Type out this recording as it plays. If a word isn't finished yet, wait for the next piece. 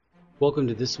Welcome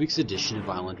to this week's edition of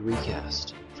Island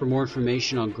Recast. For more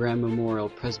information on Grand Memorial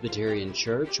Presbyterian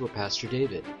Church or Pastor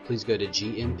David, please go to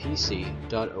gmpc.org.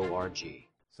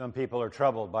 Some people are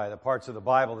troubled by the parts of the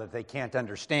Bible that they can't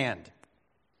understand.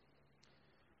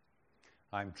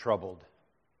 I'm troubled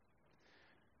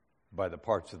by the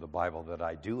parts of the Bible that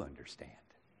I do understand.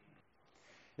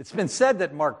 It's been said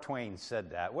that Mark Twain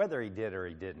said that. Whether he did or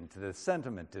he didn't, the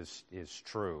sentiment is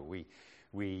true. We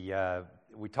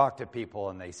talk to people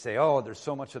and they say, "Oh, there's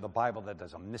so much of the Bible that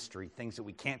is a mystery, things that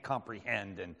we can't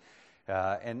comprehend,"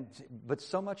 but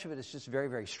so much of it is just very,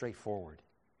 very straightforward.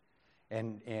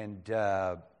 And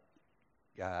I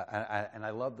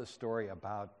love the story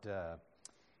about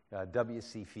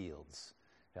W.C. Fields,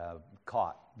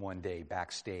 caught one day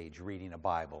backstage reading a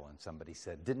Bible, and somebody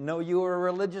said, "Didn't know you were a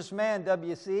religious man,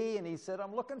 W.C." And he said,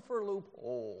 "I'm looking for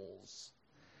loopholes."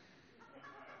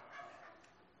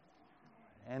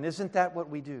 And isn't that what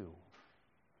we do?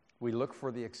 We look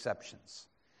for the exceptions.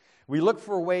 We look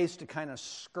for ways to kind of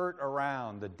skirt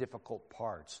around the difficult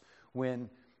parts when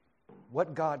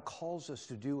what God calls us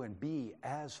to do and be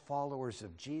as followers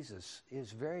of Jesus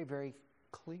is very, very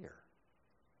clear.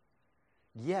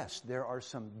 Yes, there are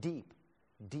some deep,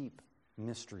 deep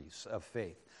mysteries of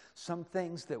faith. Some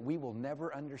things that we will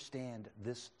never understand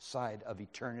this side of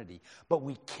eternity. But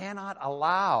we cannot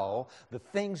allow the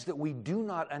things that we do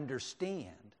not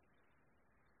understand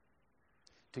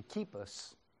to keep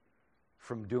us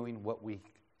from doing what we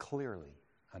clearly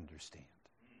understand.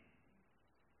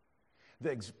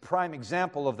 The prime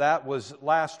example of that was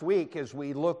last week as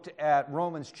we looked at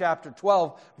Romans chapter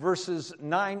 12, verses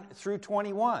 9 through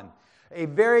 21. A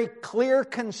very clear,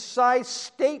 concise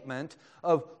statement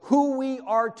of who we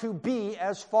are to be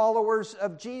as followers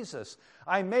of Jesus.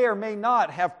 I may or may not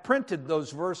have printed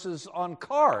those verses on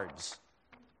cards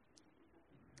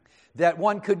that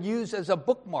one could use as a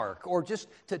bookmark or just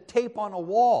to tape on a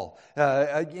wall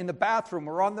in the bathroom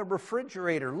or on the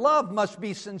refrigerator. Love must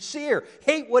be sincere.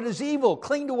 Hate what is evil.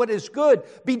 Cling to what is good.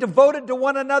 Be devoted to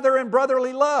one another in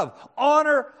brotherly love.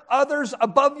 Honor others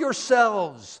above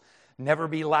yourselves. Never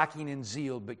be lacking in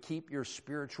zeal, but keep your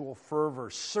spiritual fervor,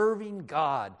 serving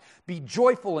God. Be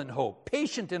joyful in hope,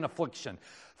 patient in affliction,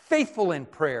 faithful in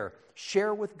prayer.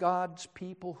 Share with God's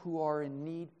people who are in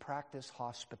need. Practice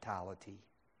hospitality.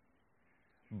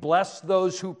 Bless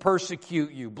those who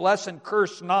persecute you. Bless and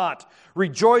curse not.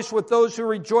 Rejoice with those who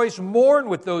rejoice. Mourn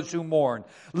with those who mourn.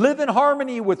 Live in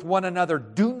harmony with one another.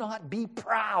 Do not be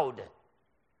proud,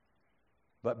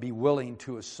 but be willing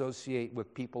to associate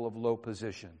with people of low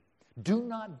position. Do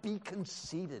not be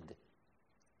conceited.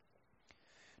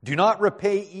 Do not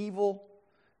repay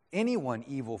anyone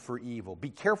evil for evil. Be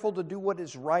careful to do what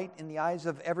is right in the eyes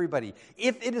of everybody.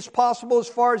 If it is possible, as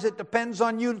far as it depends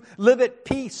on you, live at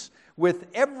peace with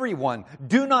everyone.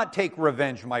 Do not take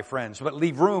revenge, my friends, but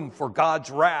leave room for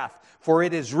God's wrath. For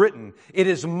it is written, "It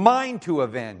is mine to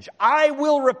avenge. I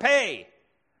will repay,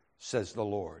 says the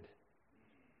Lord."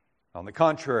 On the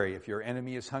contrary, if your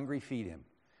enemy is hungry, feed him.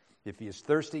 If he is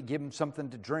thirsty, give him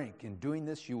something to drink. In doing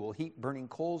this, you will heap burning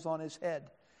coals on his head.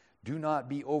 Do not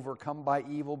be overcome by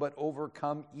evil, but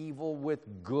overcome evil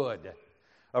with good.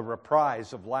 A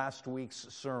reprise of last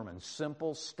week's sermon.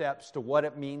 Simple steps to what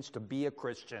it means to be a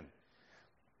Christian.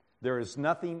 There is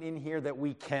nothing in here that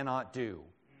we cannot do.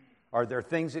 Are there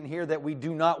things in here that we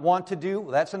do not want to do?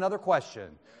 That's another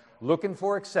question. Looking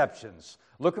for exceptions.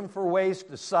 Looking for ways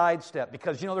to sidestep.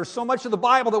 Because, there's so much of the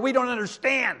Bible that we don't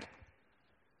understand.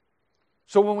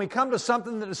 So when we come to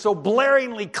something that is so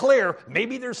blaringly clear,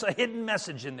 maybe there's a hidden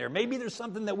message in there. Maybe there's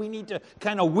something that we need to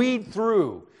kind of weed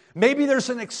through. Maybe there's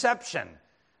an exception.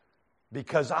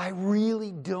 Because I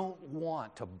really don't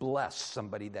want to bless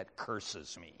somebody that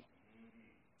curses me.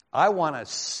 I want to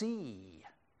see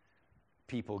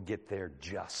people get their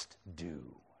just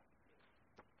due.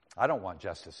 I don't want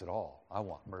justice at all. I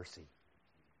want mercy.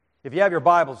 If you have your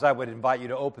Bibles, I would invite you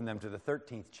to open them to the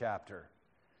 13th chapter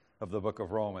of the book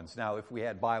of Romans. Now, if we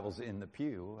had Bibles in the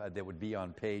pew, they would be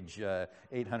on page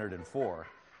 804.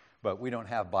 But we don't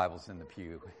have Bibles in the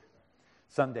pew.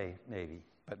 Someday, maybe,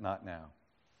 but not now.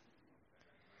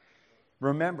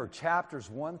 Remember, chapters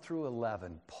 1 through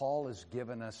 11, Paul has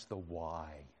given us the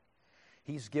why.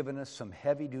 He's given us some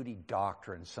heavy-duty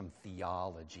doctrine, some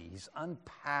theology. He's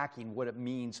unpacking what it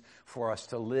means for us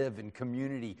to live in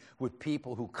community with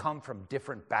people who come from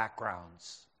different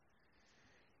backgrounds.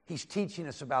 He's teaching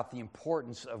us about the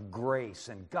importance of grace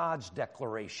and God's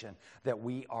declaration that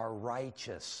we are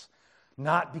righteous,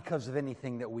 not because of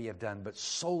anything that we have done, but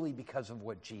solely because of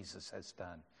what Jesus has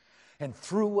done. And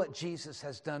through what Jesus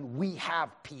has done, we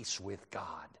have peace with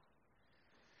God.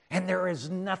 And there is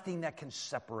nothing that can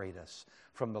separate us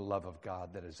from the love of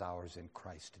God that is ours in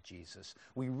Christ Jesus.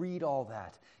 We read all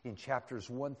that in chapters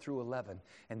 1 through 11.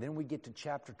 And then we get to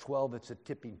chapter 12. It's a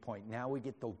tipping point. Now we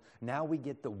get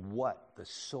the what, the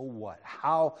so what.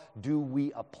 How do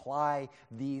we apply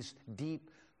these deep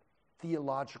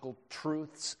theological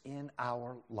truths in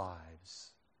our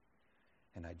lives?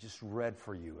 And I just read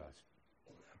for you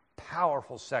a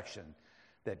powerful section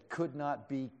that could not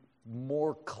be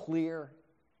more clear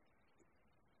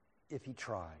if he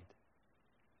tried.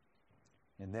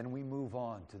 And then we move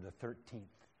on to the 13th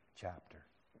chapter.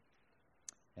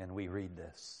 And we read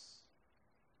this.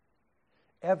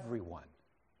 Everyone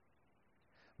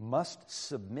must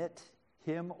submit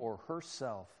him or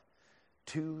herself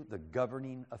to the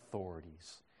governing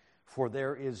authorities. For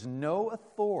there is no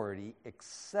authority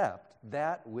except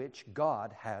that which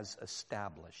God has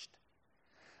established.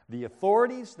 The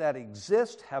authorities that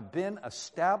exist have been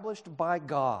established by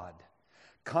God.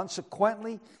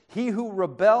 Consequently, he who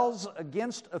rebels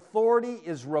against authority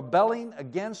is rebelling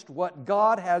against what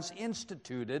God has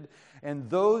instituted, and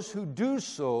those who do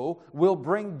so will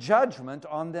bring judgment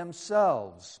on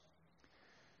themselves.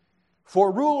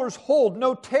 For rulers hold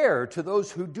no terror to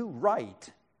those who do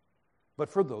right,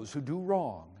 but for those who do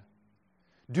wrong.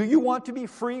 Do you want to be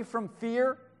free from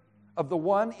fear of the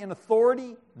one in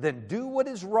authority? Then do what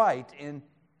is right, and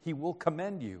he will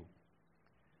commend you.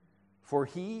 For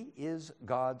he is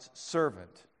God's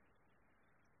servant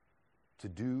to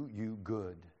do you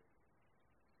good.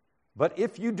 But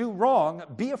if you do wrong,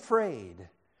 be afraid,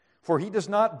 for he does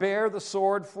not bear the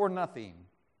sword for nothing.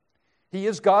 He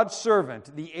is God's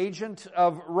servant, the agent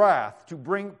of wrath, to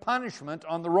bring punishment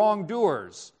on the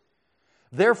wrongdoers.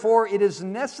 Therefore, it is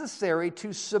necessary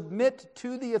to submit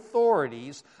to the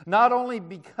authorities, not only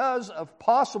because of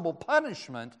possible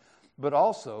punishment, but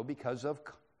also because of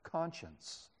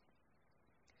conscience.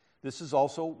 This is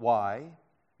also why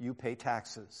you pay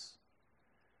taxes.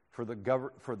 For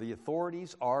the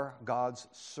authorities are God's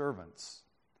servants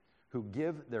who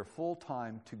give their full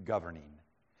time to governing.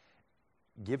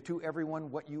 Give to everyone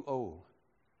what you owe.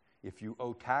 If you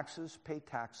owe taxes, pay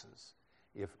taxes.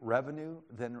 If revenue,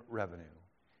 then revenue.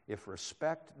 If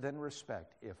respect, then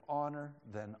respect. If honor,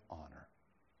 then honor.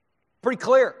 Pretty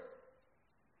clear.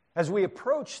 As we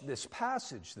approach this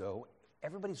passage, though,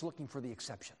 everybody's looking for the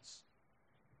exceptions.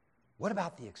 What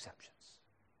about the exceptions?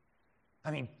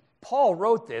 I mean, Paul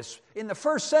wrote this in the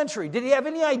first century. Did he have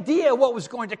any idea what was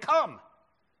going to come?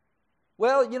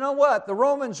 Well, you know what? The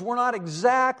Romans were not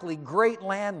exactly great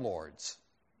landlords.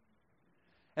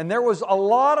 And there was a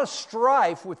lot of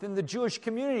strife within the Jewish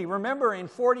community. Remember, in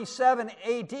 47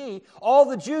 AD, all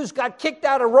the Jews got kicked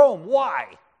out of Rome. Why?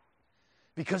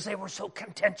 Because they were so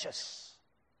contentious.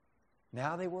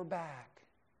 Now they were back.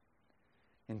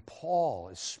 And Paul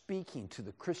is speaking to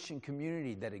the Christian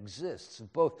community that exists,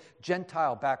 both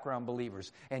Gentile background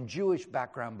believers and Jewish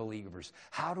background believers.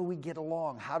 How do we get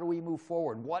along? How do we move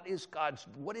forward? What is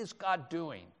God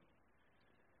doing?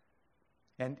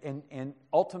 And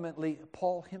ultimately,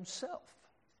 Paul himself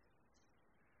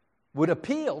would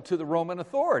appeal to the Roman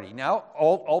authority. Now,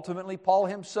 ultimately, Paul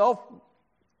himself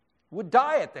would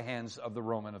die at the hands of the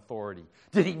Roman authority.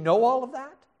 Did he know all of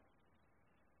that?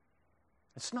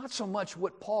 It's not so much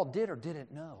what Paul did or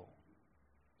didn't know,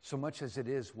 so much as it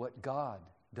is what God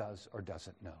does or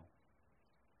doesn't know.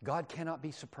 God cannot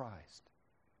be surprised.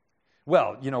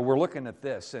 Well, you know, we're looking at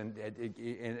this, and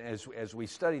as we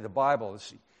study the Bible,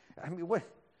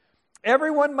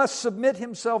 everyone must submit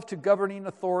himself to governing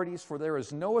authorities, for there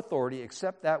is no authority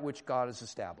except that which God has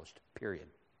established, period.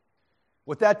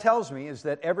 What that tells me is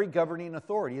that every governing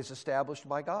authority is established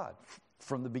by God,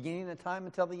 from the beginning of time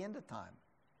until the end of time.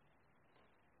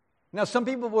 Now, some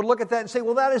people would look at that and say,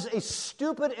 well, that is a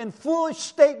stupid and foolish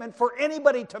statement for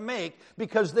anybody to make,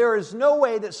 because there is no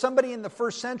way that somebody in the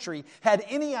first century had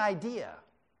any idea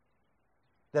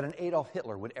that an Adolf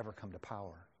Hitler would ever come to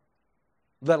power,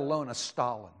 let alone a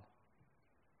Stalin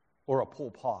or a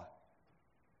Pol Pot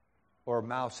or a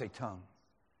Mao Zedong.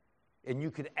 And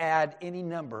you could add any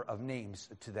number of names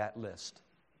to that list.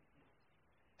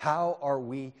 How are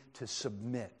we to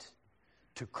submit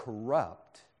to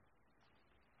corrupt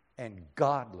and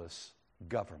godless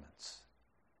governments?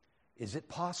 Is it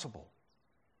possible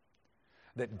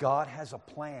that God has a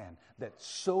plan that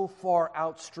so far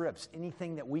outstrips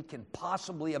anything that we can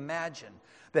possibly imagine,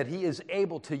 that he is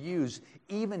able to use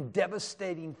even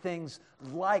devastating things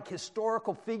like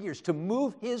historical figures to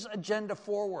move his agenda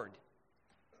forward?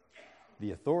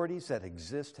 The authorities that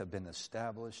exist have been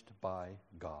established by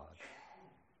God.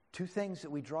 Two things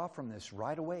that we draw from this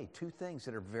right away, two things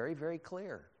that are very, very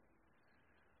clear.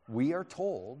 We are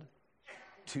told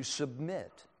to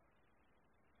submit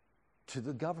to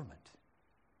the government.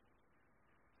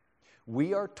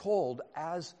 We are told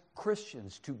as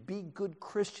Christians, to be good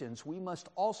Christians, we must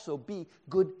also be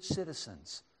good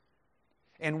citizens.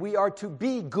 And we are to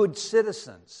be good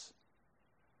citizens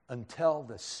until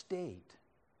the state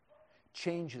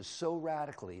changes so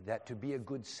radically that to be a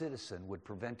good citizen would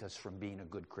prevent us from being a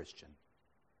good Christian.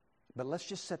 But let's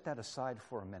just set that aside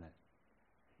for a minute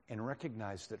and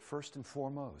recognize that first and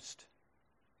foremost,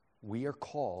 we are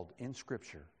called in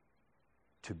Scripture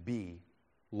to be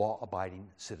law-abiding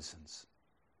citizens.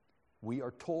 We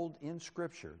are told in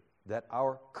Scripture that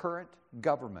our current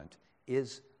government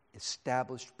is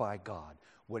established by God.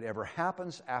 Whatever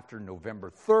happens after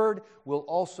November 3rd will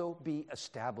also be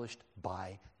established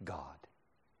by God.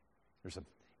 There's an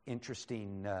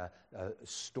interesting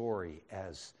story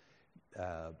as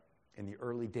in the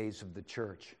early days of the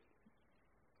church,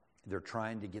 they're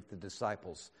trying to get the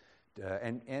disciples.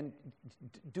 And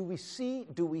do we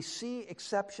see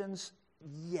exceptions?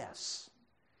 Yes.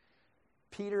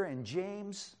 Peter and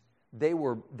James, they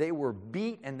were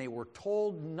beat and they were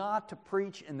told not to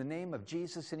preach in the name of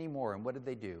Jesus anymore. And what did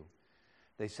they do?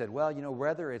 They said, well,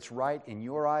 whether it's right in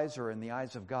your eyes or in the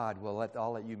eyes of God,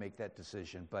 I'll let you make that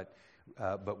decision. But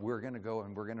we're going to go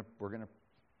and we're going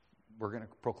to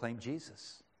proclaim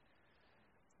Jesus.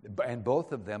 And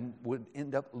both of them would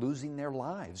end up losing their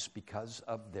lives because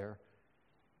of their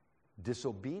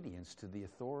disobedience to the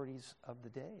authorities of the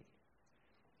day.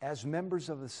 As members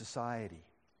of the society,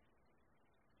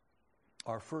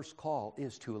 our first call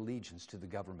is to allegiance to the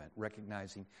government,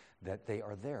 recognizing that they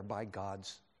are there by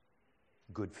God's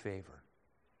good favor.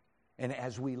 And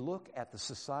as we look at the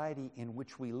society in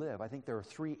which we live, I think there are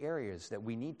three areas that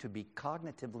we need to be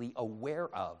cognitively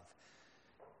aware of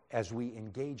as we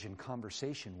engage in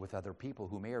conversation with other people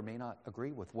who may or may not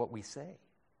agree with what we say.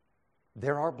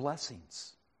 There are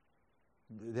blessings.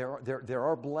 There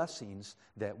are blessings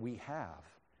that we have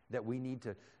that we need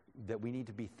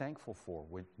to be thankful for.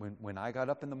 When I got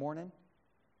up in the morning,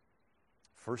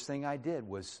 first thing I did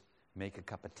was make a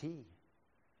cup of tea.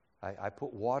 I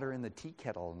put water in the tea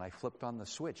kettle and I flipped on the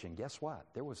switch, and guess what?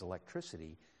 There was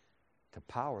electricity to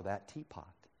power that teapot.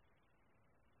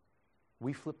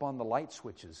 We flip on the light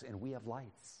switches and we have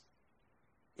lights.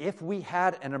 If we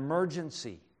had an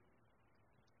emergency,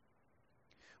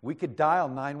 we could dial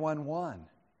 911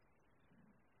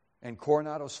 and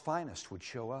Coronado's Finest would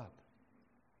show up.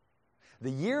 The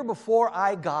year before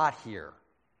I got here,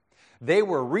 they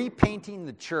were repainting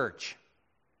the church.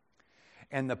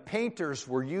 And the painters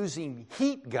were using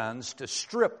heat guns to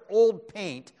strip old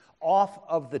paint off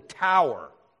of the tower.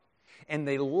 And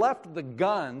they left the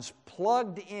guns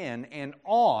plugged in and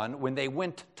on when they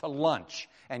went to lunch.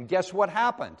 And guess what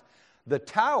happened? The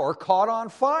tower caught on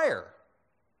fire.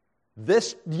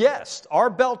 Our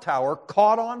bell tower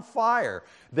caught on fire.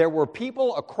 There were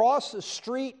people across the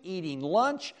street eating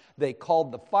lunch. They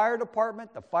called the fire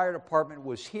department. The fire department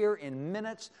was here in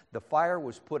minutes. The fire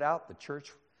was put out. The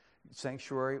church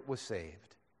sanctuary was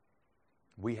saved.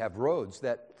 We have roads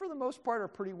that, for the most part, are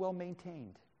pretty well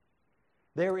maintained.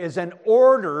 There is an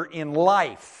order in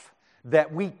life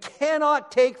that we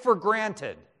cannot take for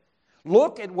granted.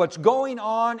 Look at what's going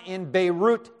on in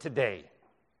Beirut today.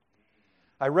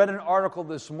 I read an article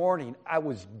this morning. I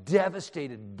was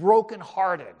devastated,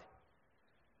 brokenhearted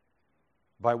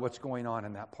by what's going on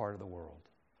in that part of the world.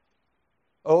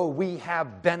 Oh, we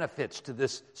have benefits to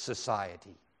this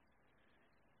society.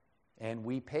 And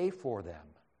we pay for them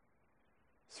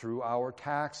through our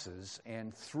taxes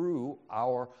and through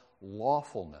our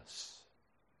lawfulness.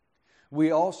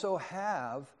 We also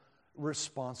have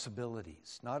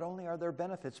responsibilities. Not only are there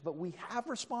benefits, but we have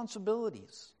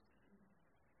responsibilities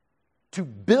to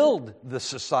build the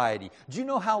society. Do you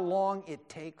know how long it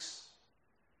takes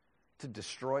to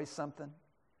destroy something?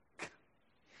 If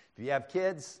you have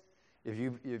kids, if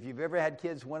you've ever had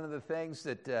kids, one of the things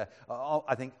that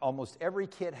I think almost every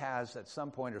kid has at some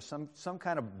point are some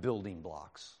kind of building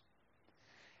blocks.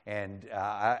 And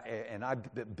I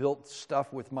built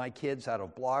stuff with my kids out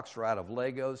of blocks or out of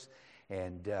Legos,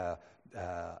 and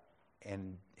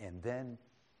then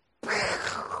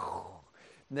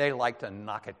they like to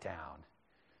knock it down.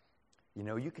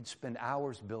 You could spend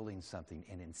hours building something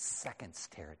and in seconds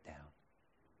tear it down.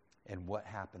 And what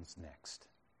happens next?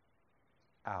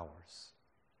 Hours,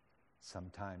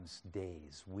 sometimes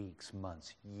days, weeks,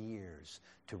 months, years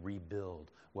to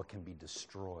rebuild what can be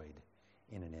destroyed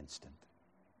in an instant.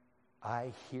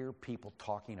 I hear people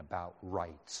talking about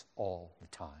rights all the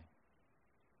time.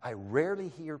 I rarely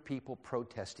hear people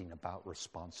protesting about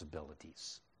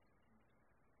responsibilities.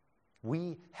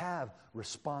 We have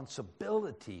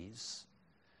responsibilities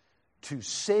to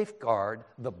safeguard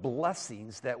the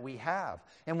blessings that we have.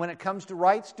 And when it comes to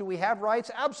rights, do we have rights?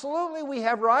 Absolutely, we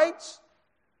have rights.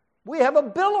 We have a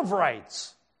Bill of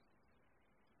Rights.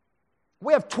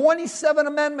 We have 27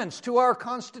 amendments to our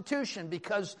Constitution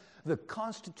because the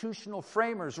constitutional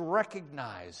framers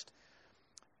recognized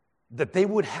that they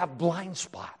would have blind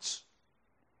spots.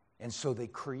 And so they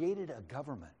created a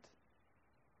government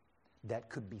that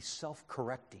could be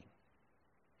self-correcting.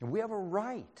 And we have a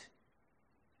right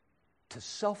to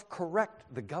self-correct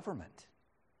the government,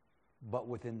 but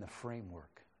within the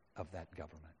framework of that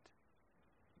government.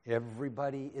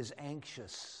 Everybody is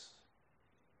anxious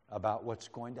about what's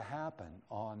going to happen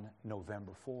on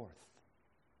November 4th.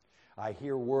 I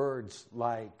hear words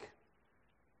like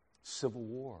civil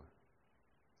war.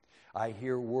 I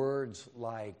hear words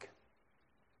like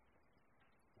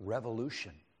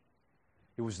revolution.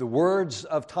 It was the words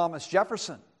of Thomas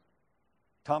Jefferson.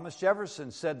 Thomas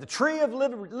Jefferson said, "The tree of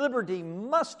liberty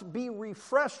must be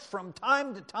refreshed from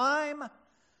time to time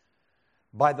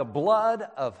by the blood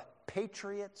of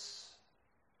patriots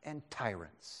and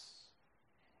tyrants.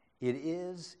 It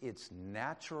is its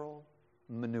natural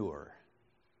manure."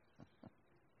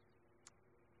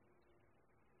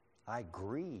 I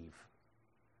grieve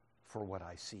for what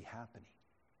I see happening.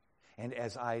 And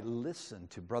as I listen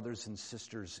to brothers and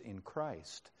sisters in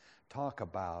Christ talk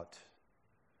about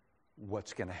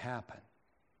what's going to happen,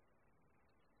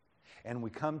 and we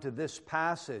come to this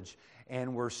passage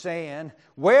and we're saying,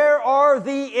 where are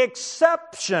the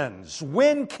exceptions?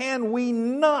 When can we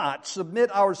not submit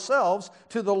ourselves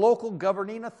to the local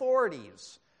governing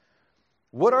authorities?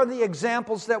 What are the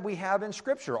examples that we have in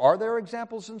Scripture? Are there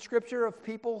examples in Scripture of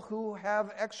people who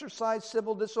have exercised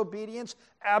civil disobedience?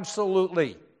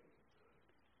 Absolutely.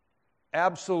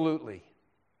 Absolutely.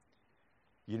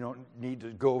 You don't need to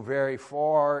go very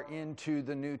far into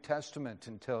the New Testament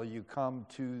until you come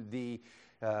to the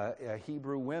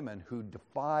Hebrew women who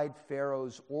defied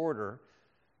Pharaoh's order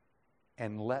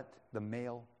and let the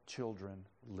male children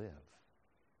live.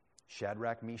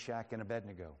 Shadrach, Meshach, and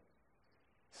Abednego.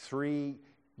 3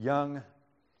 young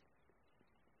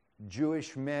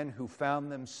Jewish men who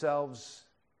found themselves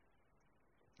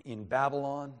in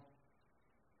Babylon,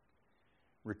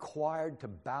 required to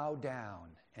bow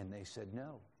down, and they said,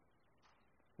 "No,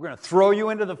 we're going to throw you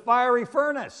into the fiery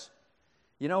furnace."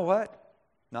 You know what?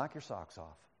 Knock your socks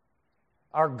off.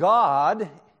 Our God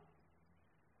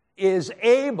is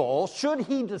able, should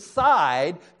He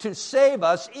decide, to save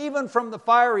us even from the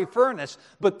fiery furnace,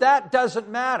 but that doesn't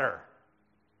matter.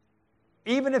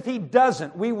 Even if He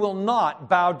doesn't, we will not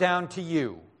bow down to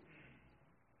you.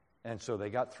 And so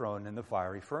they got thrown in the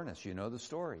fiery furnace. You know the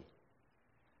story.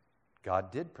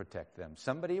 God did protect them.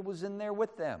 Somebody was in there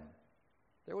with them.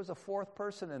 There was a 4th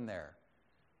person in there.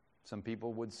 Some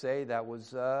people would say that was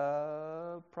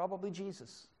probably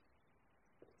Jesus.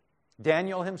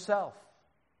 Daniel himself.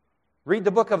 Read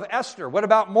the book of Esther. What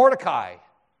about Mordecai?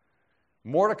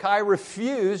 Mordecai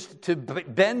refused to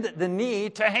bend the knee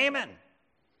to Haman.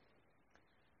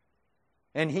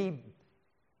 And he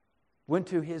went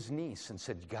to his niece and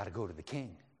said, "You got to go to the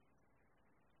king."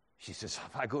 She says,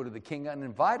 "If I go to the king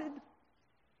uninvited,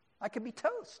 I could be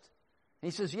toast."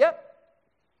 And he says,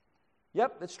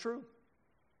 Yep, that's true.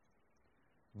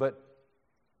 But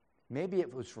maybe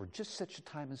it was for just such a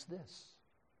time as this.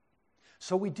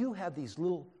 So we do have these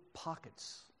little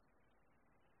pockets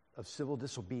of civil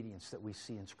disobedience that we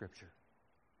see in Scripture.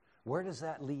 Where does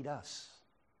that lead us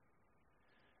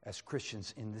as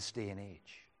Christians in this day and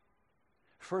age?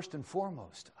 First and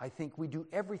foremost, I think we do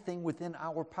everything within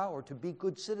our power to be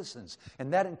good citizens,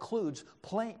 and that includes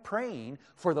praying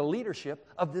for the leadership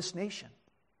of this nation.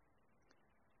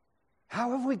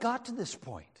 How have we got to this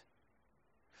point?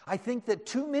 I think that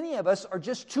too many of us are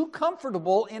just too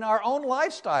comfortable in our own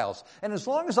lifestyles. And as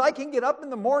long as I can get up in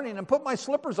the morning and put my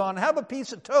slippers on, have a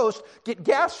piece of toast, get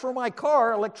gas for my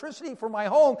car, electricity for my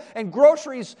home, and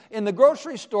groceries in the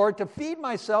grocery store to feed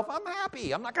myself, I'm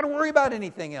happy. I'm not going to worry about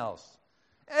anything else.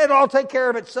 It'll all take care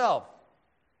of itself.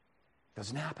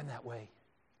 Doesn't happen that way.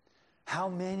 How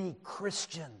many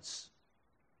Christians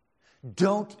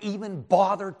don't even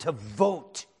bother to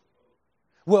vote?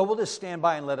 Well, we'll just stand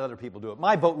by and let other people do it.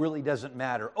 My vote really doesn't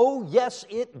matter. Oh, yes,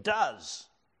 it does.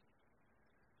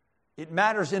 It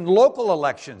matters in local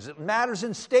elections. It matters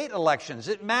in state elections.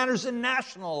 It matters in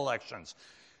national elections.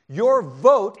 Your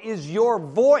vote is your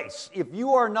voice. If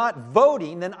you are not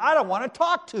voting, then I don't want to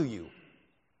talk to you.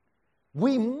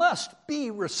 We must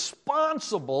be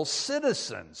responsible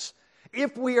citizens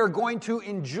if we are going to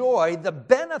enjoy the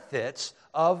benefits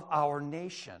of our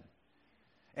nation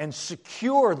and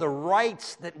secure the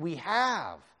rights that we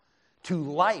have to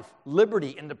life,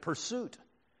 liberty, and the pursuit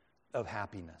of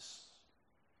happiness.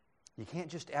 You can't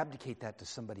just abdicate that to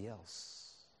somebody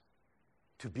else.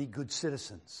 To be good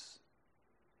citizens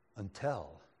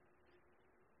until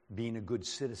being a good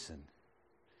citizen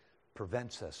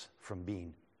prevents us from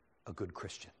being a good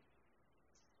Christian,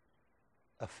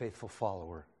 a faithful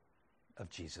follower of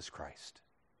Jesus Christ.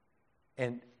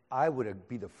 And I would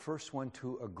be the first one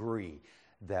to agree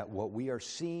that what we are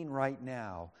seeing right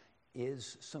now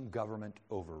is some government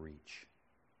overreach,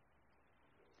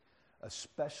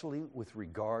 especially with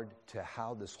regard to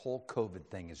how this whole COVID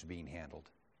thing is being handled.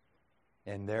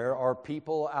 And there are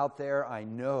people out there, I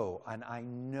know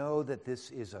that this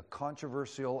is a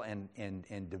controversial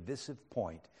and divisive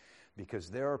point, because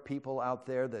there are people out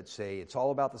there that say, it's all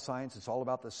about the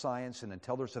science, and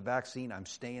until there's a vaccine, I'm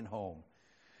staying home.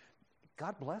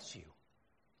 God bless you.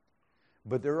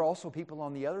 But there are also people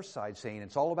on the other side saying,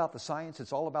 it's all about the science,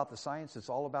 it's all about the science, it's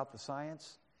all about the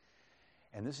science.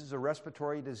 And this is a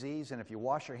respiratory disease, and if you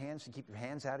wash your hands and keep your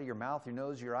hands out of your mouth, your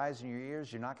nose, your eyes, and your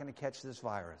ears, you're not going to catch this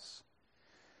virus.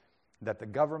 That the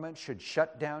government should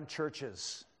shut down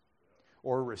churches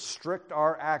or restrict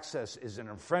our access is an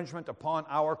infringement upon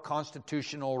our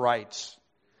constitutional rights.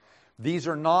 These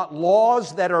are not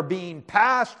laws that are being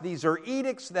passed. These are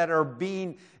edicts that are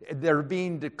being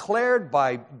declared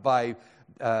by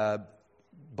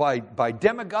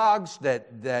demagogues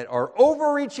that are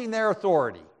overreaching their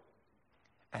authority.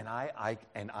 And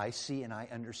I see and I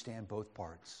understand both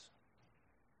parts.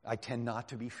 I tend not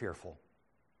to be fearful.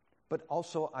 But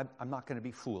also, I'm not going to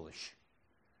be foolish.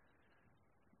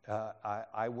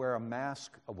 I wear a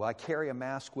mask. Well, I carry a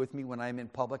mask with me when I'm in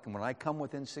public, and when I come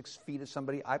within 6 feet of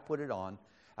somebody, I put it on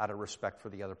out of respect for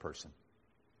the other person.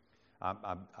 Am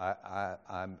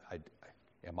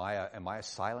I a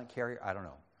silent carrier? I don't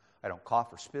know. I don't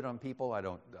cough or spit on people. I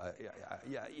don't.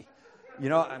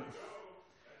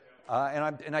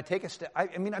 And I take a step.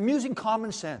 I'm using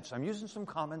common sense. I'm using some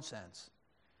common sense.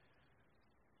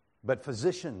 But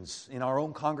physicians in our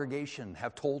own congregation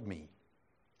have told me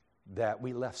that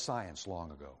we left science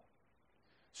long ago.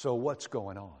 So what's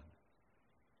going on?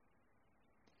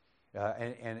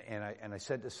 And I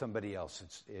said to somebody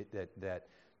else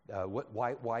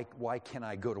why can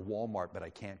I go to Walmart but I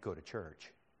can't go to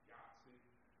church?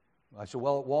 I said,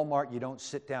 well, at Walmart you don't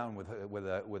sit down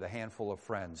with a handful of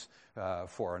friends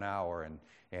for an hour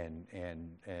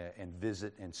and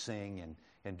visit and sing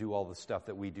and do all the stuff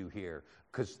that we do here,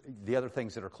 because the other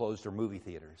things that are closed are movie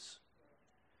theaters.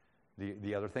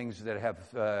 The other things that have,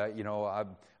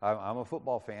 I'm a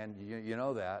football fan. You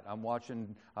know that. I'm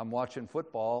watching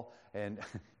football, and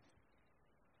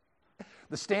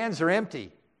the stands are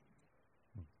empty,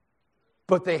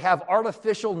 but they have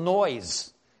artificial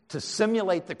noise to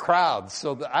simulate the crowd.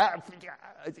 So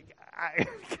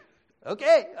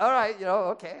okay, all right,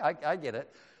 okay, I get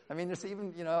it. I mean, there's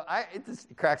even, it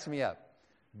just cracks me up.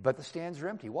 But the stands are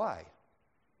empty. Why?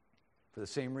 For the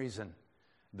same reason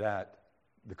that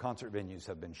the concert venues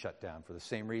have been shut down, for the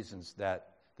same reasons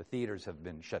that the theaters have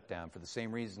been shut down, for the same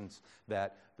reasons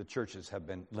that the churches have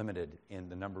been limited in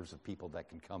the numbers of people that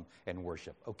can come and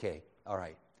worship. Okay, all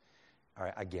right,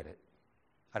 I get it.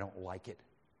 I don't like it,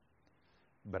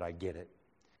 but I get it.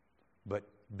 But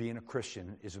being a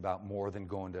Christian is about more than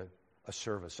going to a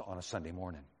service on a Sunday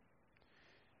morning.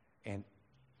 And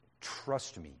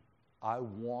trust me, I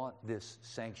want this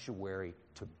sanctuary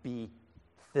to be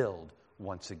filled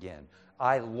once again.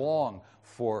 I long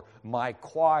for my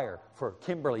choir, for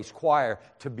Kimberly's choir,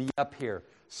 to be up here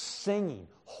singing,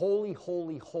 holy,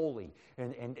 holy, holy,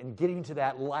 and getting to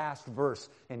that last verse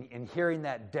and hearing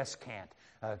that descant.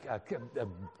 That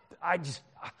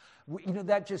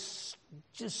just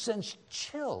sends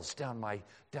chills down my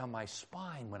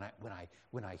spine when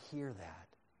I hear that.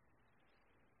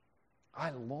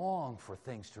 I long for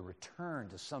things to return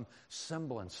to some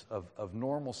semblance of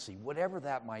normalcy, whatever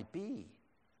that might be.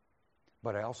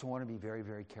 But I also want to be very,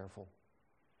 very careful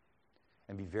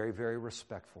and be very, very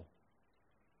respectful.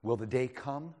 Will the day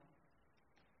come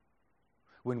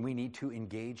when we need to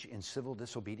engage in civil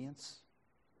disobedience?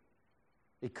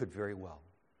 It could very well.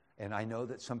 And I know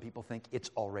that some people think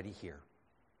it's already here.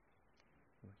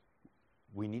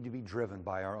 We need to be driven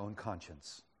by our own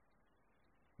conscience.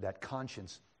 That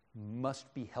conscience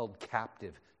must be held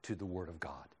captive to the Word of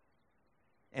God.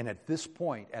 And at this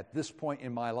point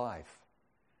in my life,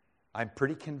 I'm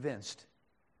pretty convinced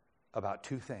about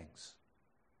two things.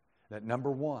 That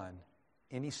number one,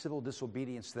 any civil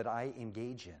disobedience that I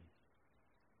engage in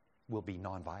will be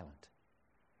nonviolent.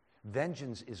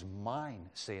 Vengeance is mine,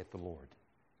 saith the Lord.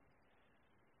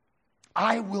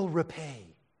 I will repay.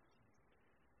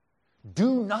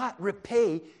 Do not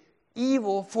repay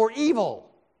evil for evil.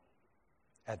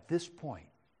 At this point,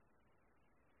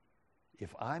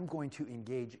 if I'm going to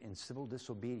engage in civil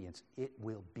disobedience, it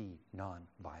will be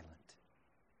nonviolent.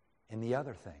 And the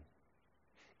other thing,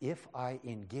 if I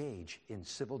engage in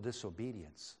civil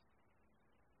disobedience,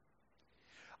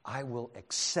 I will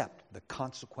accept the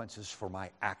consequences for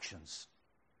my actions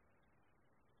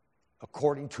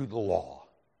according to the law.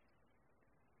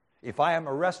 If I am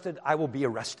arrested, I will be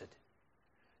arrested.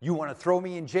 You want to throw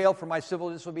me in jail for my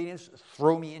civil disobedience?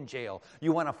 Throw me in jail.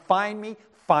 You want to fine me?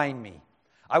 Fine me.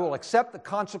 I will accept the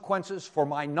consequences for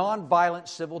my nonviolent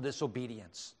civil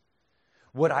disobedience.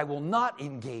 What I will not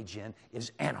engage in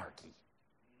is anarchy.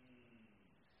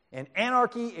 And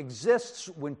anarchy exists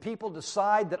when people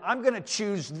decide that I'm going to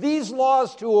choose these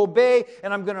laws to obey,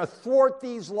 and I'm going to thwart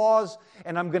these laws,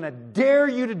 and I'm going to dare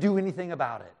you to do anything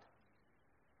about it.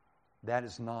 That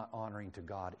is not honoring to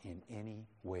God in any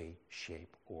way,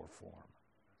 shape, or form.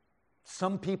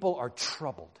 Some people are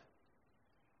troubled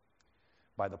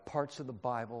by the parts of the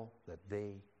Bible that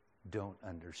they don't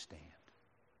understand.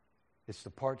 It's the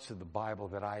parts of the Bible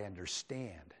that I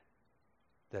understand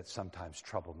that sometimes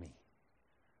trouble me.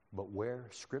 But where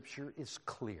Scripture is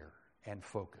clear and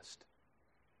focused,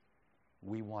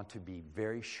 we want to be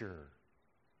very sure.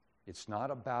 It's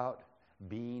not about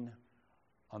being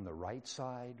on the right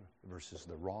side versus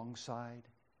the wrong side.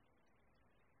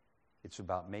 It's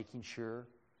about making sure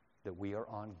that we are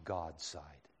on God's side.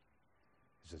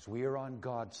 As we are on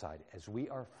God's side, as we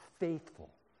are faithful,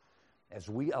 as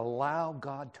we allow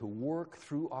God to work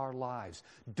through our lives,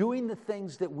 doing the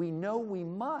things that we know we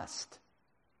must,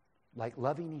 like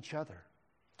loving each other,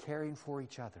 caring for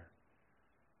each other,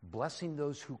 blessing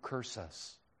those who curse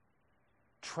us,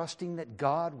 trusting that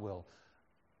God will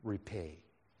repay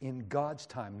in God's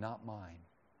time, not mine.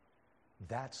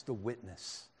 That's the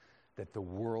witness that the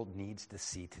world needs to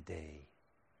see today.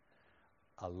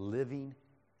 A living,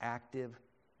 active,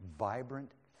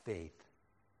 vibrant faith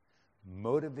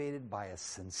motivated by a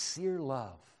sincere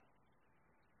love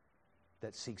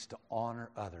that seeks to honor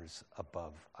others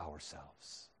above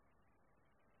ourselves.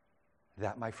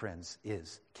 That, my friends,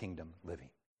 is kingdom living.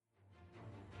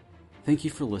 Thank you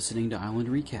for listening to Island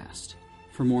Recast.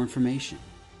 For more information,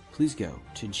 please go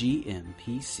to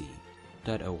gmpc.org.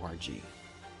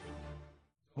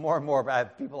 More and more, I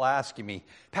have people asking me,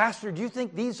 Pastor, do you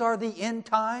think these are the end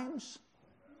times?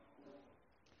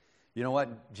 You know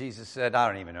what Jesus said? I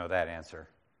don't even know that answer.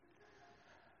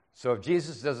 So if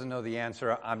Jesus doesn't know the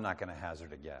answer, I'm not going to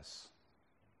hazard a guess.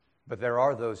 But there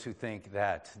are those who think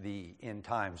that the end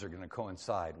times are going to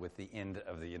coincide with the end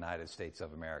of the United States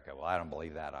of America. Well, I don't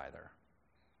believe that either.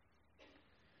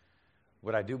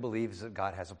 What I do believe is that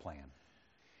God has a plan.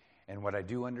 And what I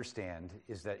do understand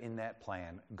is that in that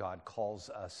plan, God calls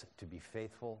us to be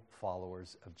faithful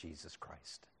followers of Jesus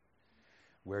Christ.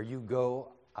 Where you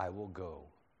go, I will go.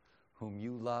 Whom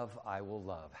you love, I will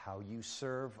love. How you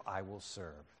serve, I will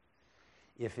serve.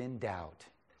 If in doubt,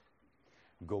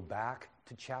 go back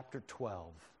to chapter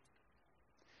 12.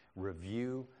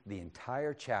 Review the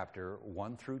entire chapter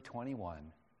 1 through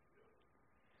 21.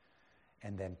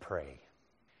 And then pray.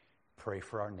 Pray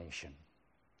for our nation.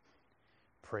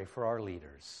 Pray for our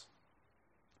leaders.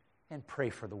 And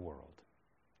pray for the world.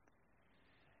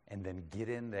 And then get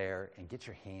in there and get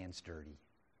your hands dirty.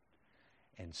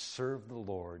 And serve the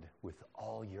Lord with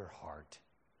all your heart,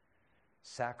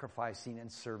 sacrificing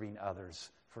and serving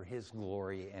others for His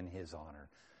glory and His honor.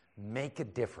 Make a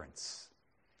difference.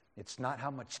 It's not how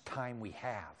much time we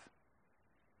have.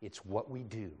 It's what we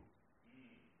do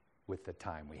with the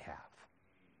time we have.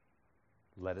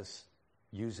 Let us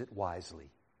use it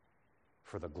wisely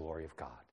for the glory of God.